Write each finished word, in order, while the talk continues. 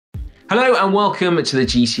Hello and welcome to the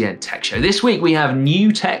GCN Tech Show. This week we have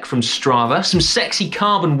new tech from Strava, some sexy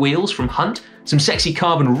carbon wheels from Hunt, some sexy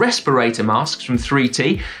carbon respirator masks from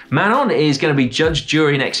 3T. Manon is going to be judge,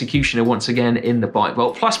 jury and executioner once again in the bike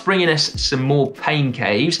vault, plus bringing us some more pain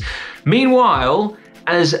caves. Meanwhile,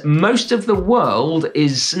 as most of the world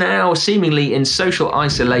is now seemingly in social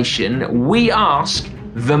isolation, we ask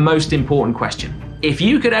the most important question. If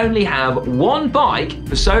you could only have one bike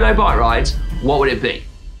for solo bike rides, what would it be?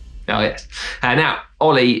 Oh yes. Now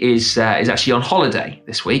Ollie is actually on holiday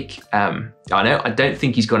this week. I don't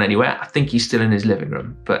think he's gone anywhere. I think he's still in his living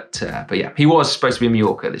room. But yeah, he was supposed to be in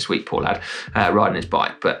Mallorca this week, poor lad, riding his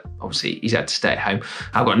bike. But obviously he's had to stay at home.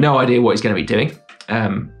 I've got no idea what he's going to be doing.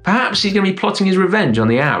 Perhaps he's going to be plotting his revenge on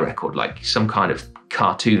the Hour Record, like some kind of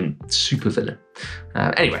cartoon supervillain.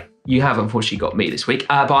 Anyway, you have unfortunately got me this week.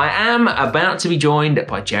 But I am about to be joined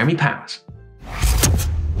by Jeremy Powers.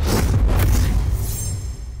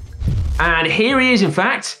 And here he is, in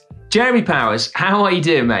fact. Jeremy Powers, how are you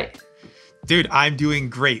doing, mate? Dude, I'm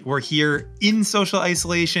doing great. We're here in social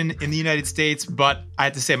isolation in the United States, but I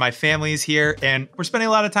have to say my family is here and we're spending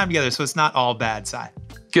a lot of time together, so it's not all bad, Si.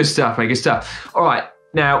 Good stuff, mate, good stuff. All right,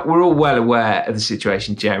 now we're all well aware of the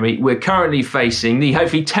situation, Jeremy. We're currently facing the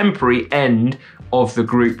hopefully temporary end of the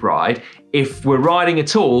group ride. If we're riding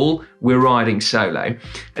at all, we're riding solo.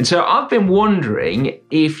 And so I've been wondering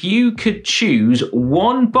if you could choose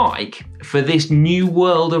one bike for this new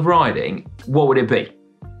world of riding, what would it be?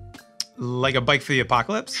 Like a bike for the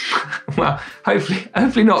apocalypse? Well,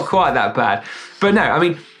 hopefully not quite that bad. But no, I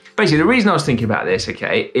mean, basically the reason I was thinking about this,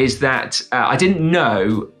 okay, is that I didn't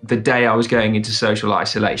know the day I was going into social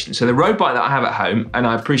isolation. So the road bike that I have at home, and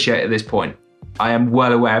I appreciate at this point, I am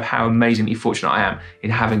well aware of how amazingly fortunate I am in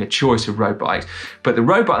having a choice of road bikes. But the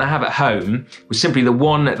road bike that I have at home was simply the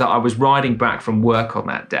one that I was riding back from work on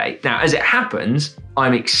that day. Now, as it happens,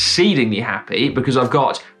 I'm exceedingly happy because I've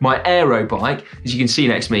got my aero bike, as you can see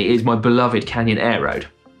next to me, is my beloved Canyon Aeroad.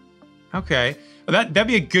 Okay. Well, that'd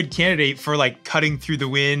be a good candidate for like cutting through the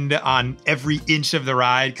wind on every inch of the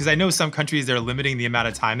ride. Because I know some countries, they're limiting the amount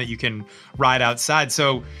of time that you can ride outside.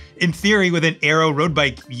 So in theory, with an aero road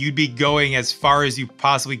bike, you'd be going as far as you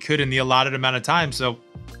possibly could in the allotted amount of time. So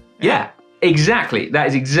yeah, exactly. That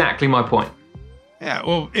is exactly my point. Yeah,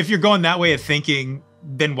 well, if you're going that way of thinking,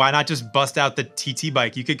 then why not just bust out the TT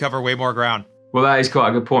bike? You could cover way more ground. Well, that is quite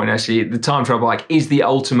a good point, actually. The time trial bike is the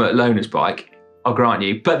ultimate loner's bike, I'll grant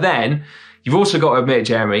you. But then you've also got to admit,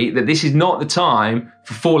 Jeremy, that this is not the time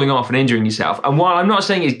for falling off and injuring yourself. And while I'm not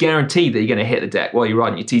saying it's guaranteed that you're going to hit the deck while you're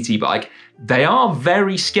riding your TT bike, they are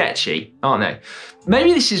very sketchy, aren't they?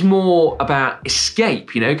 Maybe this is more about escape,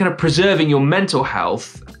 kind of preserving your mental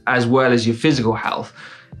health as well as your physical health.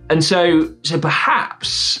 And so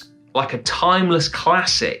perhaps like a timeless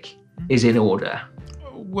classic is in order.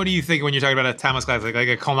 What do you think when you're talking about a timeless classic, like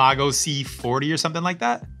a Colnago C40 or something like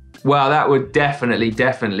that? Well, that would definitely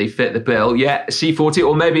fit the bill. Yeah, a C40,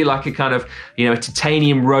 or maybe like a kind of, a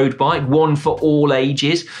titanium road bike, one for all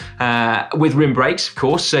ages, with rim brakes, of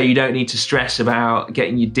course, so you don't need to stress about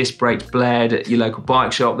getting your disc brakes bled at your local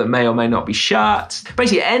bike shop that may or may not be shut.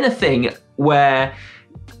 Basically anything where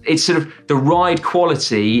it's sort of the ride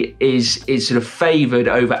quality is sort of favored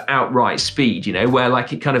over outright speed, where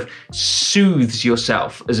like it kind of soothes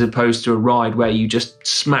yourself as opposed to a ride where you just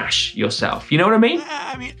smash yourself. You know what I mean?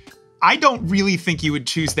 I mean, I don't really think you would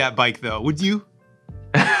choose that bike though, would you?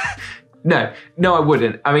 No, I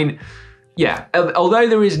wouldn't. I mean, yeah, although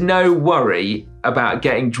there is no worry about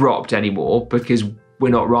getting dropped anymore because we're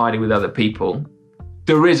not riding with other people,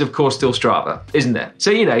 there is, of course, still Strava, isn't there?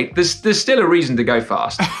 So, there's still a reason to go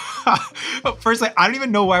fast. Firstly, I don't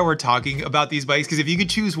even know why we're talking about these bikes, because if you could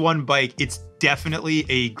choose one bike, it's definitely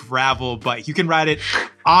a gravel bike. You can ride it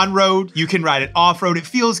on road, you can ride it off road. It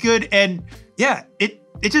feels good, and yeah,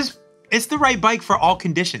 it's the right bike for all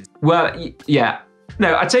conditions. Well, yeah.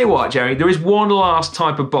 No, I tell you what, Jeremy, there is one last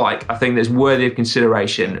type of bike I think that's worthy of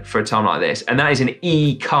consideration for a time like this, and that is an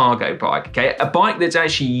e-cargo bike, okay? A bike that's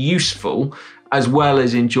actually useful as well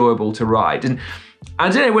as enjoyable to ride. And I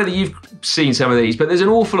don't know whether you've seen some of these, but there's an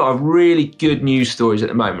awful lot of really good news stories at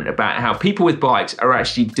the moment about how people with bikes are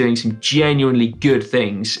actually doing some genuinely good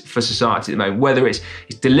things for society at the moment, whether it's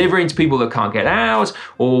delivering to people that can't get out,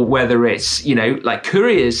 or whether it's, like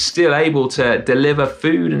couriers still able to deliver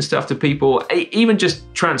food and stuff to people, even just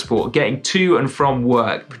transport, getting to and from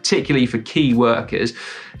work, particularly for key workers.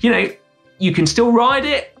 You can still ride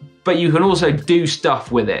it, but you can also do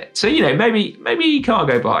stuff with it. So, maybe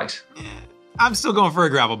cargo bikes. I'm still going for a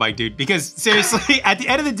gravel bike, dude, because seriously, at the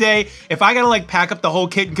end of the day, if I gotta like pack up the whole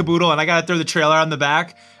kit and caboodle and I gotta throw the trailer on the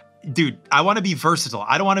back, dude, I want to be versatile.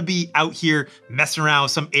 I don't want to be out here messing around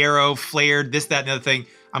with some aero, flared, this, that, and the other thing.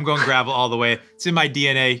 I'm going gravel all the way. It's in my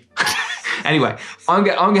DNA. Anyway, I'm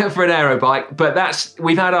going for an aero bike, but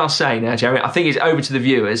we've had our say now, Jeremy. I think it's over to the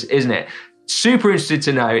viewers, isn't it? Super interested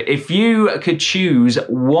to know if you could choose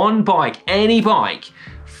one bike, any bike,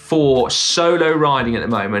 for solo riding at the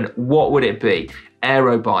moment, what would it be?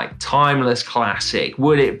 Aero bike, timeless classic?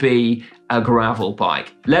 Would it be a gravel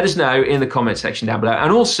bike? Let us know in the comment section down below,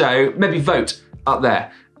 and also maybe vote up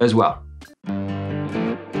there as well.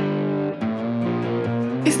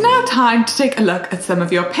 It's now time to take a look at some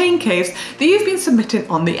of your pain caves that you've been submitting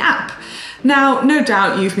on the app. Now, no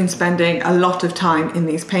doubt you've been spending a lot of time in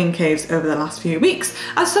these pain caves over the last few weeks,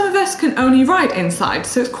 as some of us can only ride inside,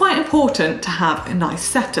 so it's quite important to have a nice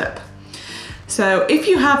setup. So if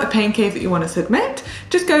you have a pain cave that you want to submit,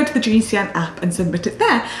 just go to the GCN app and submit it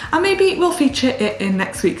there, and maybe we'll feature it in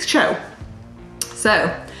next week's show.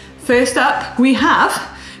 So, first up we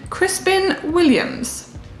have Crispin Williams.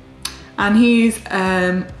 And he's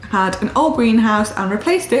had an old greenhouse and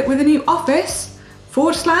replaced it with a new office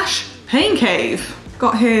 / pain cave.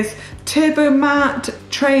 Got his turbo mat,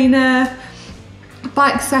 trainer,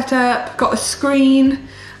 bike setup, got a screen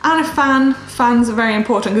and a fan. Fans are very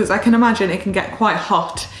important because I can imagine it can get quite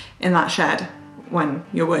hot in that shed when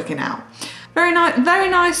you're working out. Very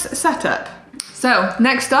nice setup. So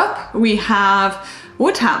next up we have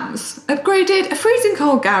Woodhams, upgraded a freezing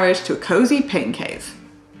cold garage to a cozy pain cave.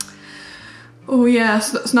 Oh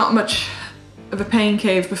yes, that's not much of a pain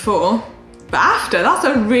cave before, but after, that's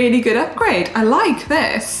a really good upgrade. I like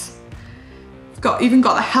this. It's even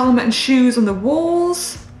got the helmet and shoes on the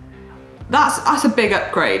walls. That's a big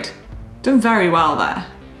upgrade. Done very well there.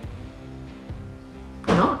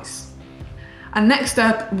 Nice. And next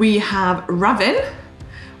up we have Ravin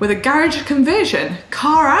with a garage conversion.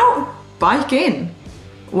 Car out, bike in.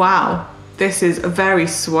 Wow, this is very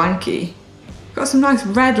swanky. Got some nice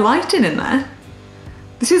red lighting in there.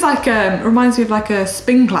 This is like reminds me of like a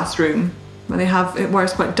spin classroom where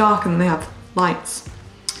it's quite dark and they have lights.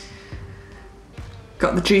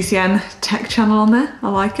 Got the GCN Tech channel on there. I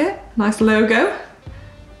like it. Nice logo.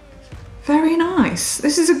 Very nice.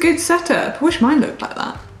 This is a good setup. Wish mine looked like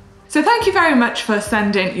that. So thank you very much for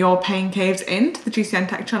sending your pain caves in to the GCN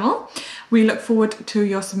Tech channel. We look forward to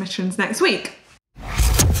your submissions next week.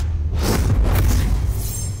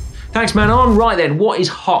 Thanks, Manon. Right then, what is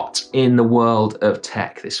hot in the world of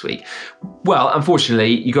tech this week? Well,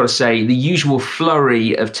 unfortunately, you've got to say the usual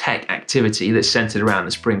flurry of tech activity that's centered around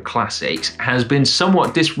the Spring Classics has been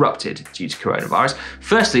somewhat disrupted due to coronavirus.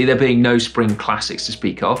 Firstly, there being no Spring Classics to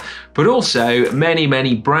speak of, but also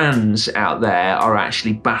many brands out there are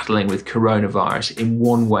actually battling with coronavirus in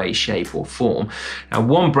one way, shape or form. Now,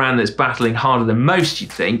 one brand that's battling harder than most,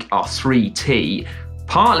 you'd think, are 3T.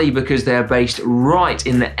 Partly because they're based right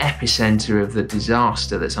in the epicenter of the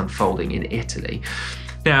disaster that's unfolding in Italy.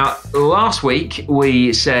 Now, last week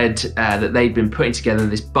we said that they'd been putting together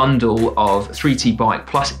this bundle of 3T bike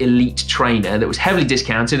plus elite trainer that was heavily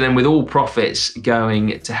discounted and with all profits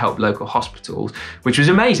going to help local hospitals, which was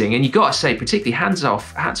amazing. And you got to say, particularly hats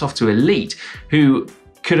off to Elite, who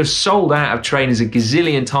could have sold out of trainers a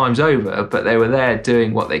gazillion times over, but they were there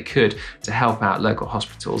doing what they could to help out local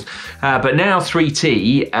hospitals. But now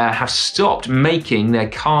 3T have stopped making their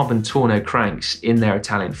carbon tonneau cranks in their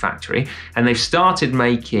Italian factory, and they've started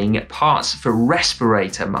making parts for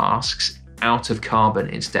respirator masks out of carbon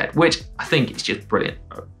instead, which I think is just brilliant.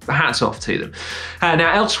 Hats off to them.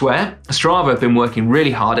 Now elsewhere, Strava have been working really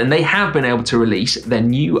hard and they have been able to release their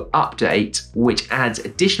new update, which adds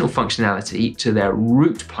additional functionality to their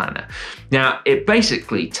route planner. Now, it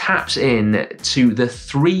basically taps in to the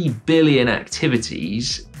 3 billion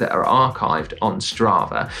activities that are archived on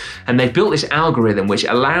Strava. And they've built this algorithm which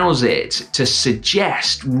allows it to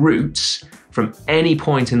suggest routes from any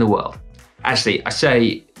point in the world. Actually, I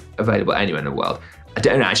say available anywhere in the world. I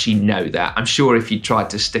don't actually know that. I'm sure if you tried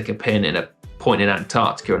to stick a pin in a point in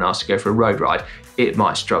Antarctica and asked to go for a road ride, it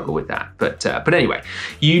might struggle with that. But anyway,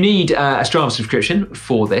 you need a Strava subscription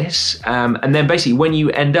for this. And then basically when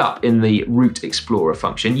you end up in the Route Explorer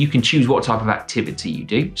function, you can choose what type of activity you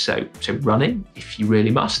do. So running, if you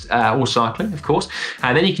really must, or cycling, of course.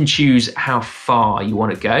 And then you can choose how far you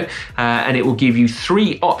want to go. And it will give you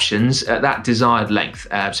 3 options at that desired length.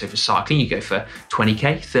 So for cycling, you go for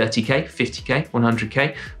 20K, 30K, 50K,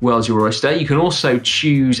 100K, world's your oyster. You can also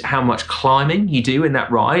choose how much climbing you do in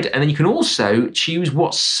that ride. And then you can also choose choose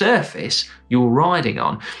what surface you're riding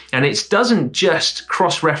on. And it doesn't just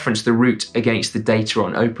cross-reference the route against the data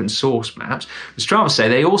on open source maps. The Strava say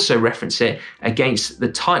they also reference it against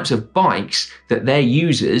the types of bikes that their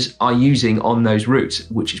users are using on those routes,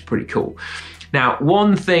 which is pretty cool. Now,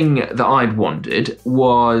 one thing that I'd wondered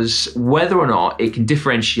was whether or not it can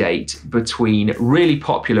differentiate between really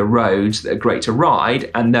popular roads that are great to ride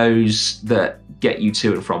and those that get you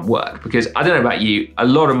to and from work. Because I don't know about you, a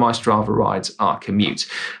lot of my Strava rides are commutes.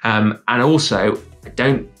 And also, I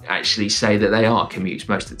don't actually say that they are commutes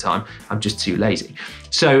most of the time. I'm just too lazy.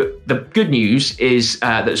 So the good news is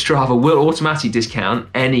that Strava will automatically discount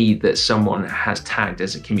any that someone has tagged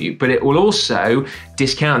as a commute, but it will also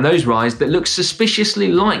discount those rides that look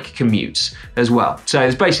suspiciously like commutes as well. So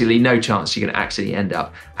there's basically no chance you're going to actually end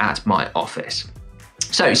up at my office.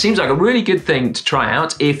 So it seems like a really good thing to try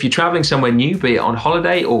out. If you're traveling somewhere new, be it on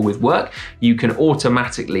holiday or with work, you can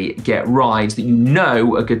automatically get rides that you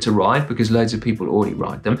know are good to ride because loads of people already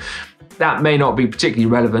ride them. That may not be particularly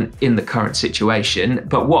relevant in the current situation,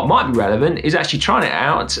 but what might be relevant is actually trying it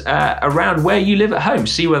out around where you live at home.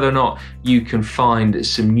 See whether or not you can find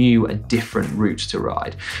some new and different routes to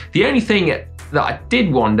ride. The only thing that I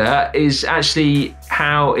did wonder is actually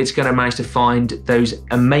how it's going to manage to find those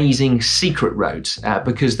amazing secret roads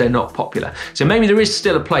because they're not popular. So maybe there is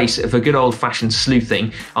still a place for good old-fashioned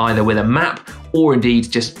sleuthing, either with a map or indeed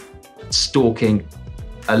just stalking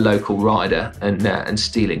a local rider and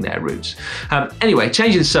stealing their routes. Anyway,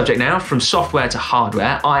 changing the subject now from software to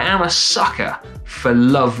hardware, I am a sucker for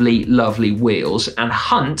lovely, lovely wheels, and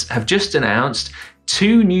Hunt have just announced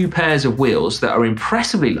 2 new pairs of wheels that are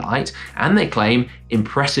impressively light and they claim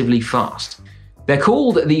impressively fast. They're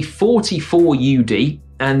called the 44UD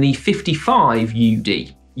and the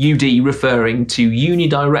 55UD. UD referring to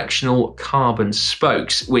unidirectional carbon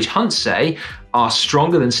spokes, which Hunt say are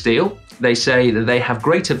stronger than steel. They say that they have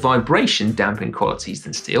greater vibration damping qualities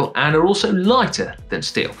than steel and are also lighter than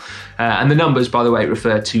steel. And the numbers, by the way,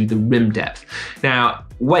 refer to the rim depth. Now,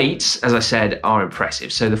 weights, as I said, are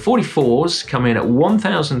impressive. So the 44s come in at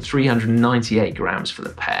 1,398 grams for the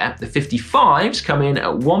pair. The 55s come in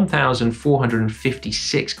at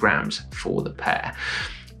 1,456 grams for the pair.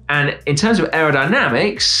 And in terms of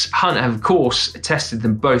aerodynamics, Hunt have, of course, tested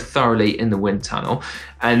them both thoroughly in the wind tunnel,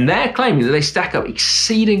 and they're claiming that they stack up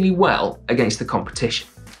exceedingly well against the competition.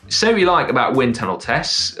 Say what you like about wind tunnel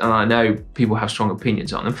tests, and I know people have strong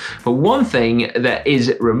opinions on them, but one thing that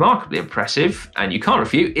is remarkably impressive, and you can't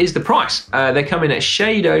refute, is the price. They come in at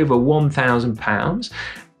shade over £1,000,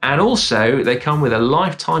 and also they come with a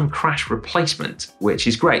lifetime crash replacement, which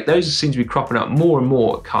is great. Those seem to be cropping up more and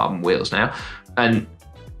more at carbon wheels now, and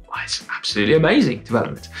it's absolutely amazing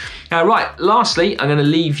development. Right, lastly, I'm going to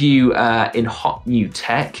leave you in hot new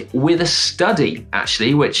tech with a study,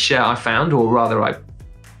 actually, which I found, or rather I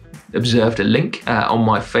observed a link on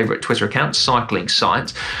my favorite Twitter account, Cycling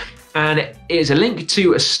Science. And it is a link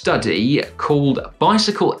to a study called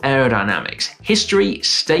Bicycle Aerodynamics, History,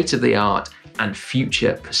 State of the Art, and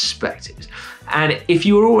Future Perspectives. And if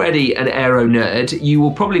you're already an aero nerd, you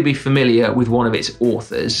will probably be familiar with one of its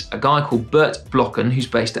authors, a guy called Bert Blocken, who's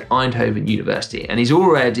based at Eindhoven University, and he's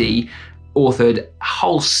already authored a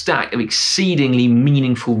whole stack of exceedingly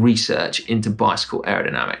meaningful research into bicycle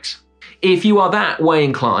aerodynamics. If you are that way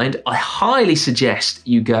inclined, I highly suggest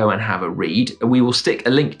you go and have a read. We will stick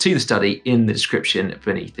a link to the study in the description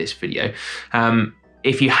beneath this video.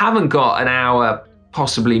 If you haven't got an hour,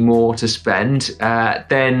 possibly more to spend,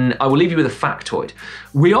 then I will leave you with a factoid.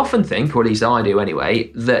 We often think, or at least I do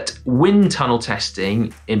anyway, that wind tunnel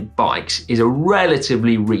testing in bikes is a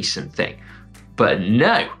relatively recent thing. But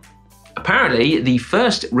no. Apparently, the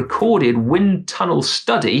first recorded wind tunnel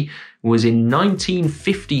study was in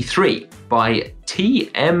 1953 by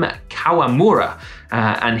T.M. Kawamura,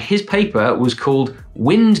 and his paper was called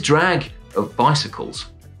Wind Drag of Bicycles.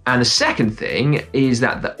 And the second thing is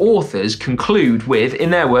that the authors conclude with, in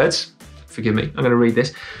their words, forgive me, I'm going to read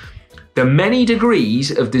this, the many degrees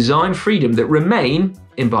of design freedom that remain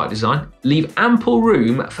in bike design leave ample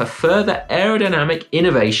room for further aerodynamic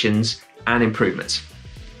innovations and improvements.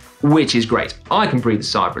 Which is great. I can breathe a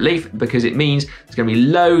sigh of relief because it means there's going to be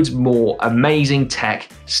loads more amazing tech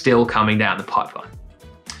still coming down the pipeline.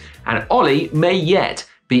 And Ollie may yet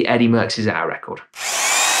be Eddie Merckx's hour record.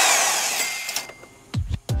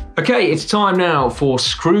 Okay, it's time now for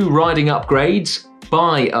screw riding upgrades,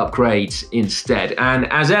 buy upgrades instead.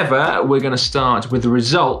 And as ever, we're going to start with the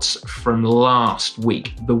results from last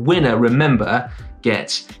week. The winner, remember,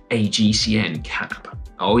 gets a GCN cap.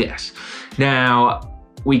 Oh yes. Now,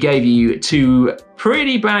 we gave you 2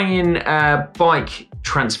 pretty banging bike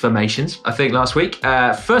transformations, I think, last week.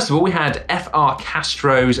 First of all, we had FR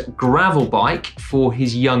Castro's gravel bike for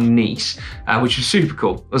his young niece, which was super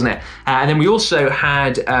cool, wasn't it? And then we also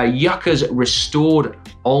had Yucca's restored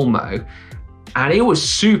Olmo, and it was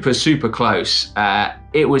super, super close.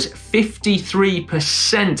 It was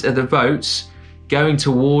 53% of the votes going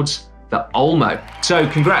towards the Olmo. So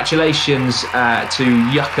congratulations to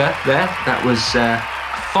Yucca there. That was a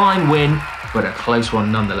fine win, but a close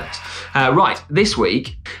one nonetheless. Right, this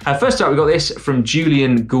week, first up we got this from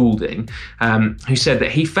Julian Goulding, who said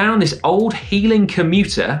that he found this old Healing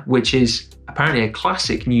Commuter, which is apparently a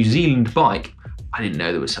classic New Zealand bike. I didn't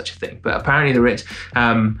know there was such a thing, but apparently there is,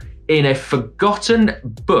 in a forgotten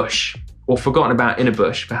bush, or forgotten about in a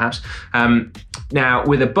bush, perhaps. Now,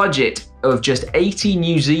 with a budget of just 80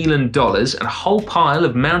 New Zealand dollars and a whole pile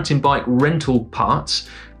of mountain bike rental parts,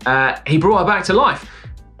 he brought it back to life.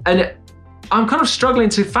 And I'm kind of struggling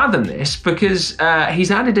to fathom this because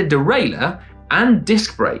he's added a derailleur and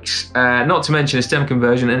disc brakes, not to mention a stem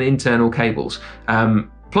conversion and internal cables,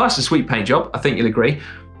 plus a sweet paint job, I think you'll agree.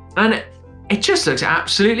 And it just looks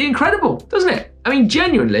absolutely incredible, doesn't it? I mean,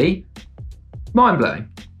 genuinely mind-blowing.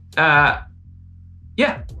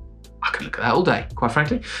 Yeah, I could look at that all day, quite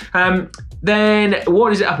frankly. Then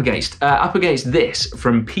what is it up against? Up against this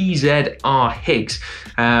from PZR Higgs.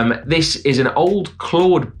 This is an old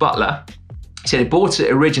Claude Butler. He said he bought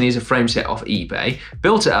it originally as a frame set off eBay,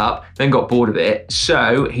 built it up, then got bored of it.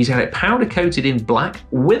 So he's had it powder coated in black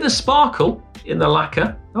with a sparkle in the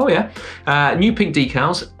lacquer. Oh yeah. New pink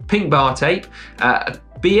decals, pink bar tape,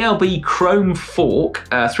 BLB chrome fork,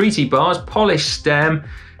 3T bars, polished stem,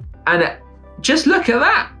 and just look at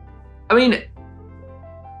that. I mean,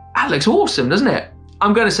 that looks awesome, doesn't it?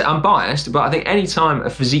 I'm going to say I'm biased, but I think anytime a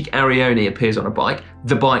Physique Arione appears on a bike,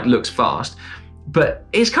 the bike looks fast. But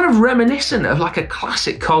it's kind of reminiscent of like a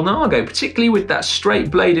classic Colnago, particularly with that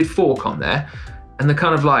straight bladed fork on there. And the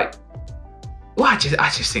kind of like, well, I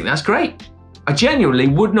just think that's great. I genuinely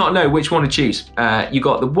would not know which one to choose. You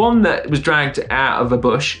got the one that was dragged out of a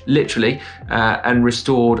bush, literally, and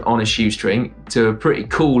restored on a shoestring to a pretty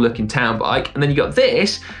cool looking town bike. And then you got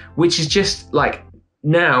this, which is just like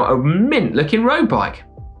now a mint looking road bike.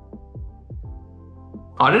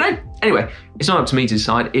 I don't know. Anyway, it's not up to me to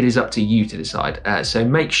decide, it is up to you to decide. So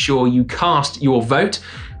make sure you cast your vote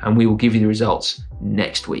and we will give you the results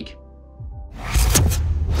next week.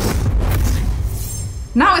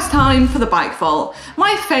 Now it's time for the Bike Vault,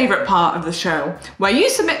 my favourite part of the show, where you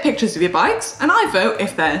submit pictures of your bikes and I vote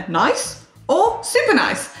if they're nice or super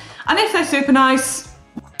nice. And if they're super nice,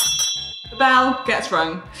 the bell gets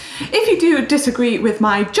rung. If you do disagree with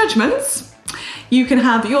my judgments, you can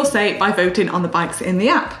have your say by voting on the bikes in the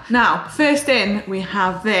app. Now, first in, we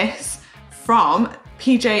have this from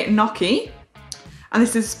PJ Noki. And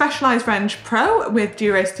this is Specialized Range Pro with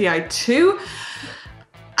Durace Di2.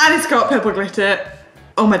 And it's got purple glitter.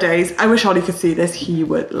 Oh my days, I wish Ollie could see this, he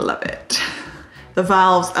would love it. The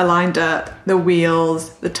valves are lined up, the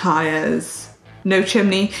wheels, the tyres, no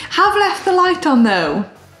chimney. Have left the light on though.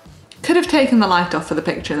 Could have taken the light off for the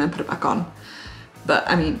picture and then put it back on. But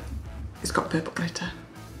I mean, it's got purple glitter.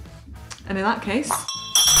 And in that case,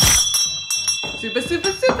 super,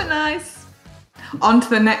 super, super nice. On to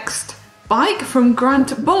the next bike from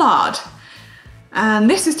Grant Bullard. And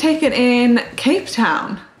this is taken in Cape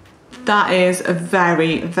Town. That is a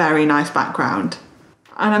very, very nice background.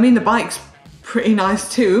 And I mean, the bike's pretty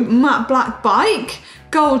nice too. Matte black bike,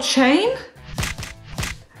 gold chain.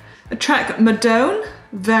 A Trek Manon,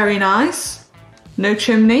 very nice. No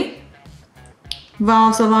chimney.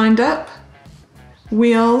 Valves are lined up.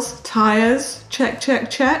 Wheels, tyres, check, check,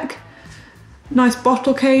 check. Nice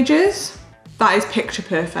bottle cages. That is picture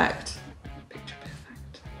perfect. Picture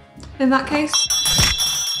perfect. In that case,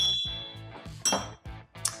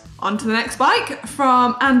 on to the next bike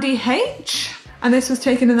from Andy H. And this was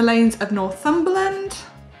taken in the lanes of Northumberland.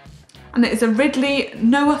 And it is a Ridley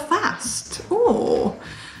Noah Fast. Ooh.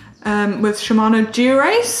 With Shimano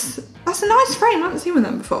Durace. That's a nice frame, I haven't seen one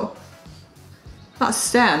of them before. That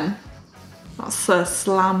stem. That's a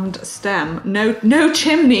slammed stem. No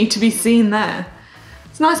chimney to be seen there.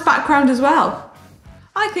 It's a nice background as well.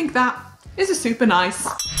 I think that is a super nice.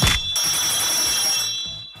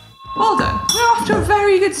 Well done. We're off to a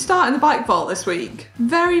very good start in the Bike Vault this week.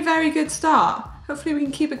 Very, very good start. Hopefully we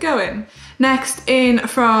can keep it going. Next in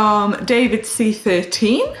from David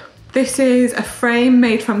C13. This is a frame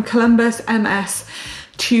made from Columbus MS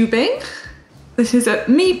tubing. This is a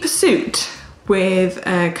Me Pursuit with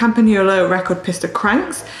a Campagnolo record pista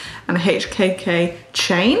cranks and a HKK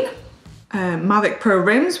chain. Mavic Pro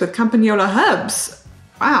rims with Campagnolo hubs.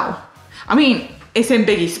 Wow. I mean, it's in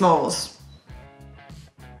Biggie Smalls.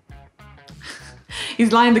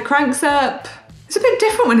 He's lined the cranks up. It's a bit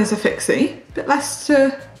different when it's a fixie, a bit less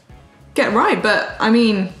to get right, but I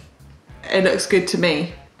mean, it looks good to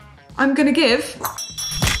me. I'm gonna give.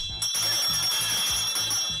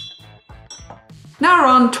 Now we're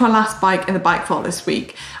on to our last bike in the bike vault this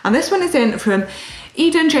week, and this one is in from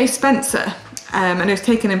Eden J. Spencer, and it was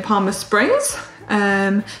taken in Palmer Springs.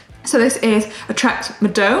 So this is a Trek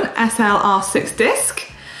Manon SLR6 disc.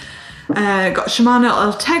 Got Shimano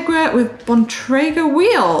Ultegra with Bontrager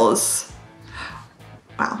wheels.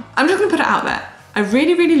 Wow, I'm just gonna put it out there. I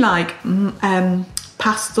really, really like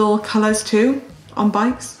pastel colours too on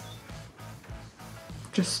bikes.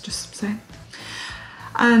 Just saying.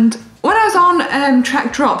 And when I was on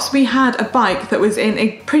Trek Drops, we had a bike that was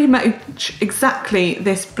in pretty much exactly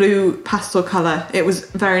this blue pastel colour. It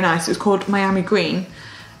was very nice. It was called Miami Green.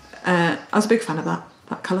 I was a big fan of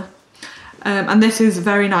that colour. And this is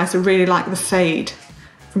very nice. I really like the fade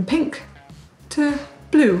from pink to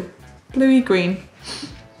blue, bluey green.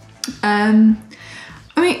 I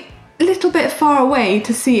mean, a little bit far away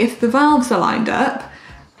to see if the valves are lined up.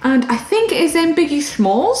 And I think it is in Biggie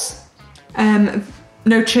Smalls.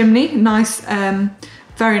 No chimney, nice,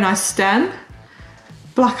 very nice stem.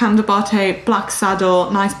 Black handlebar tape, black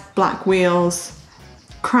saddle, nice black wheels,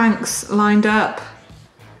 cranks lined up.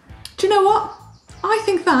 Do you know what? I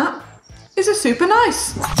think that is a super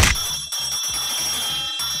nice.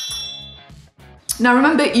 Now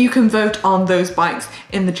remember, you can vote on those bikes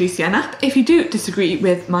in the GCN app if you do disagree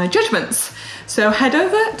with my judgments. So head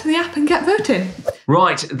over to the app and get voting.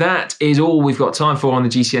 Right, that is all we've got time for on the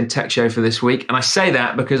GCN Tech Show for this week. And I say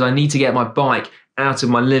that because I need to get my bike out of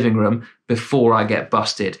my living room before I get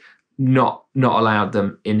busted. Not allowed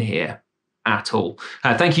them in here at all.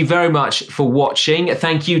 Thank you very much for watching.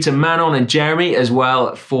 Thank you to Manon and Jeremy as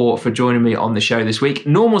well for joining me on the show this week.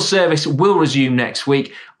 Normal service will resume next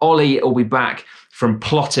week. Ollie will be back from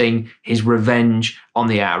plotting his revenge on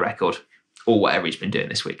the hour record or whatever he's been doing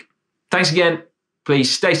this week. Thanks again.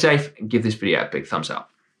 Please stay safe and give this video a big thumbs up.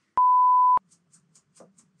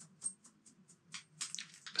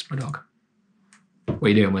 That's my dog. What are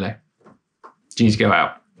you doing, Willow? Do you need to go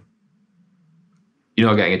out? You're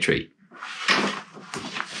not getting a treat.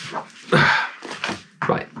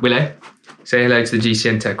 Right, Willow, say hello to the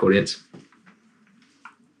GCN Tech audience.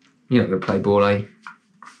 You're not going to play ball, are you?